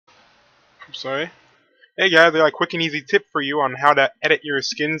Sorry. Hey guys, I got a quick and easy tip for you on how to edit your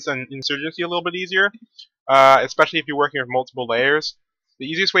skins on Insurgency a little bit easier, especially if you're working with multiple layers. The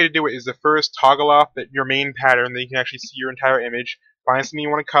easiest way to do it is to first toggle off your main pattern, then you can actually see your entire image. Find something you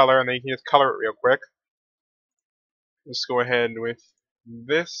want to color, and then you can just color it real quick. Let's go ahead with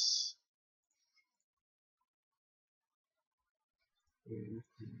this.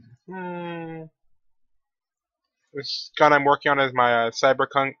 This gun I'm working on is my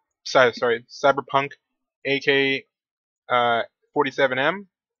Cyberpunk AK 47M.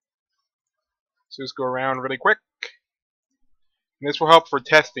 So just go around really quick. And this will help for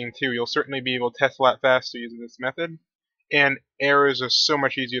testing too. You'll certainly be able to test a lot faster using this method. And errors are so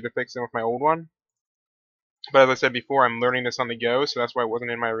much easier to fix than with my old one. But as I said before, I'm learning this on the go, so that's why it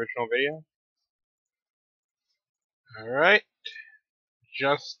wasn't in my original video. Alright.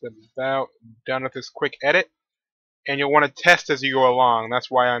 Just about done with this quick edit. And you'll want to test as you go along.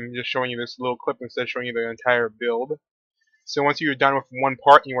 That's why I'm just showing you this little clip instead of showing you the entire build. So once you're done with one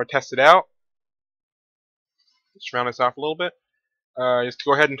part and you want to test it out, just round this off a little bit. Just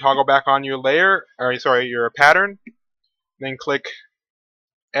go ahead and toggle back on your layer, or sorry, your pattern. Then click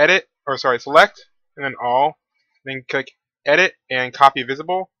edit, or sorry, select, and then all. Then click edit and copy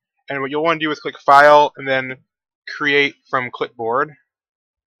visible. And what you'll want to do is click file and then create from clipboard.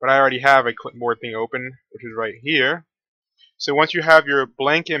 But I already have a clipboard thing open, which is right here. So once you have your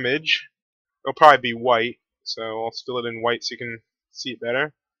blank image, it'll probably be white. So I'll fill it in white so you can see it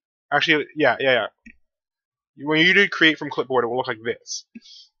better. Actually, yeah. When you do create from clipboard, it will look like this.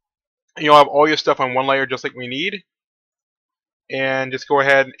 And you'll have all your stuff on one layer just like we need. And just go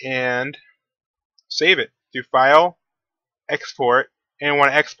ahead and save it. Do File, Export, and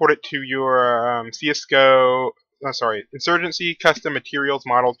want to export it to your Insurgency, Custom, Materials,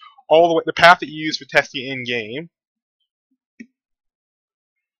 Models, all the way the path that you use for testing in game.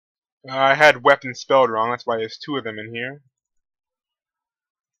 I had weapon spelled wrong, that's why there's two of them in here.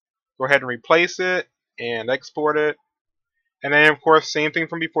 Go ahead and replace it and export it. And then, of course, same thing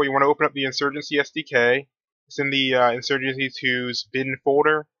from before. You want to open up the Insurgency SDK. It's in the Insurgency 2's bin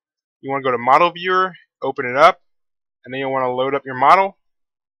folder. You want to go to Model Viewer, open it up, and then you'll want to load up your model.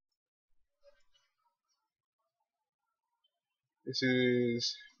 This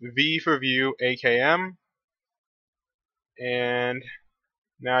is V for View, AKM. And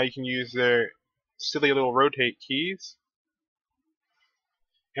now you can use their silly little rotate keys.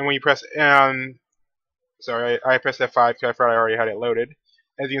 And when you press sorry, I pressed F5 because I thought I already had it loaded.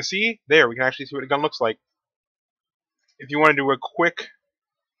 As you can see, there, we can actually see what the gun looks like. If you want to do a quick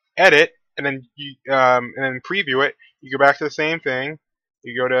edit and then preview it, you go back to the same thing.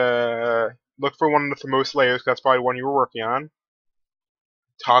 You go to look for one with the most layers, because that's probably one you were working on.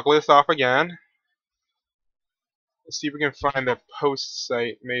 Toggle this off again. Let's see if we can find the post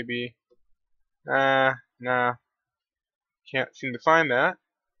site, maybe. Nah. Can't seem to find that.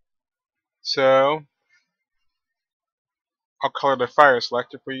 So I'll color the fire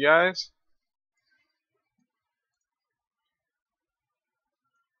selector for you guys.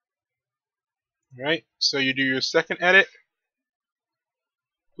 Alright, so you do your second edit.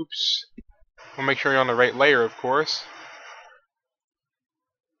 Oops. We'll make sure you're on the right layer, of course.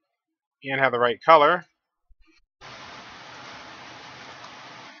 And have the right color.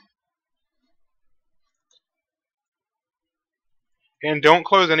 And don't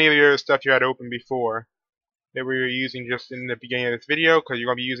close any of your stuff you had open before that we were using just in the beginning of this video, because you're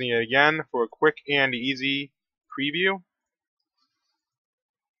going to be using it again for a quick and easy preview.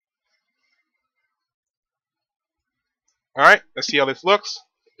 Alright, let's see how this looks.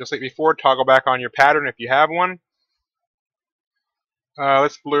 Just like before, toggle back on your pattern if you have one.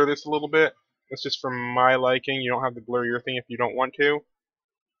 Let's blur this a little bit. That's just for my liking. You don't have to blur your thing if you don't want to.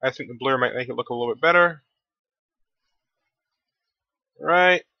 I think the blur might make it look a little bit better.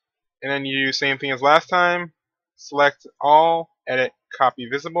 Alright, and then you do the same thing as last time. Select all, edit, copy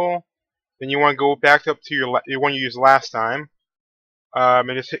visible. Then you want to go back up to your one you used last time.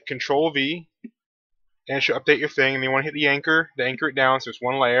 And just hit Control V. And it should update your thing. And you want to hit the anchor to anchor it down so it's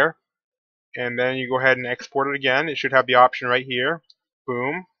one layer. And then you go ahead and export it again. It should have the option right here.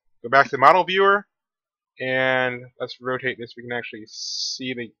 Boom. Go back to the model viewer. And let's rotate this so we can actually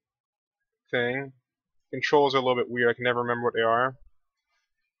see the thing. Controls are a little bit weird. I can never remember what they are.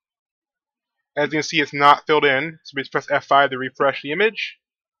 As you can see, it's not filled in. So we just press F5 to refresh the image.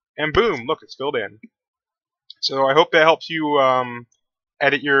 And boom, look, it's filled in. So I hope that helps you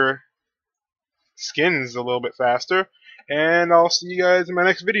edit your skins a little bit faster. And I'll see you guys in my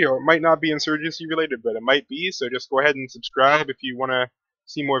next video. It might not be Insurgency related, but it might be. So just go ahead and subscribe if you want to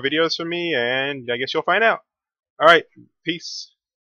see more videos from me. And I guess you'll find out. Alright, peace.